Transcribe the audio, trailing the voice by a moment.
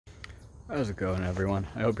How's it going, everyone?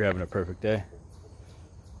 I hope you're having a perfect day.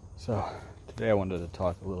 So, today I wanted to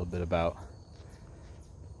talk a little bit about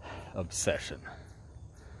obsession.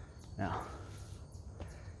 Now,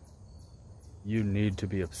 you need to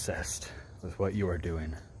be obsessed with what you are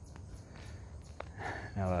doing.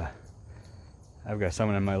 Now, I've got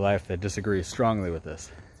someone in my life that disagrees strongly with this.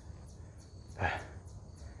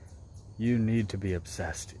 You need to be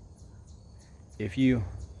obsessed. If you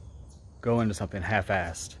go into something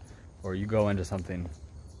half-assed, or you go into something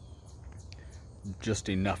just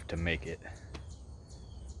enough to make it,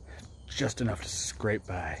 just enough to scrape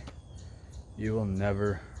by, you will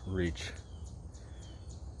never reach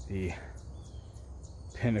the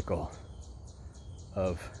pinnacle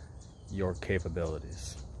of your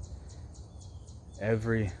capabilities.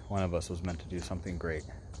 Every one of us was meant to do something great.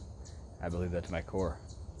 I believe that to my core.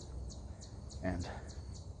 And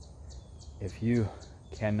if you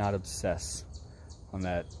cannot obsess on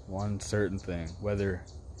that one certain thing, whether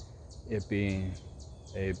it be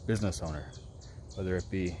a business owner, whether it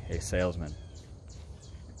be a salesman,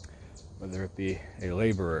 whether it be a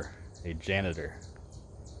laborer, a janitor,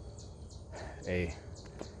 a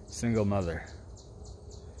single mother,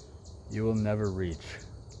 you will never reach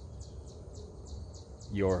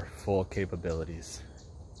your full capabilities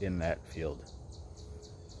in that field.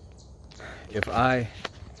 Let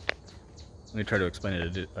me try to explain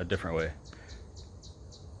it a different way.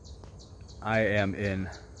 I am in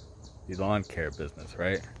the lawn care business,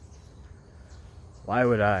 right? Why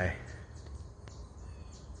would I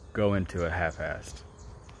go into it half-assed?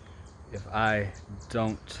 If I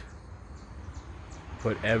don't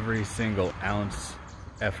put every single ounce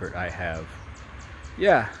effort I have,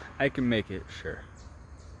 yeah, I can make it, sure.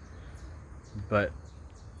 But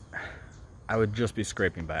I would just be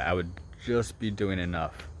scraping by. I would just be doing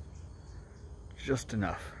enough. Just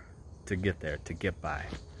enough to get there, to get by,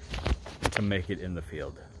 to make it in the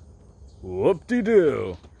field.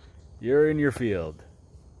 Whoop-de-doo! You're in your field.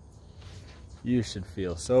 You should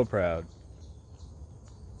feel so proud.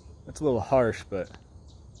 That's a little harsh, but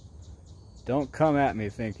don't come at me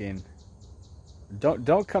thinking,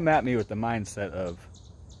 don't come at me with the mindset of,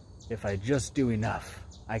 if I just do enough,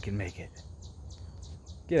 I can make it.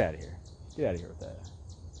 Get out of here. Get out of here with that.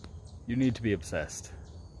 You need to be obsessed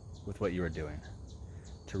with what you are doing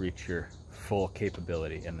to reach your full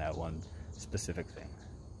capability in that one specific thing.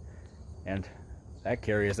 And that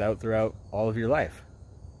carries out throughout all of your life.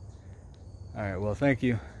 Alright, well, thank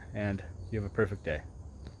you, and you have a perfect day.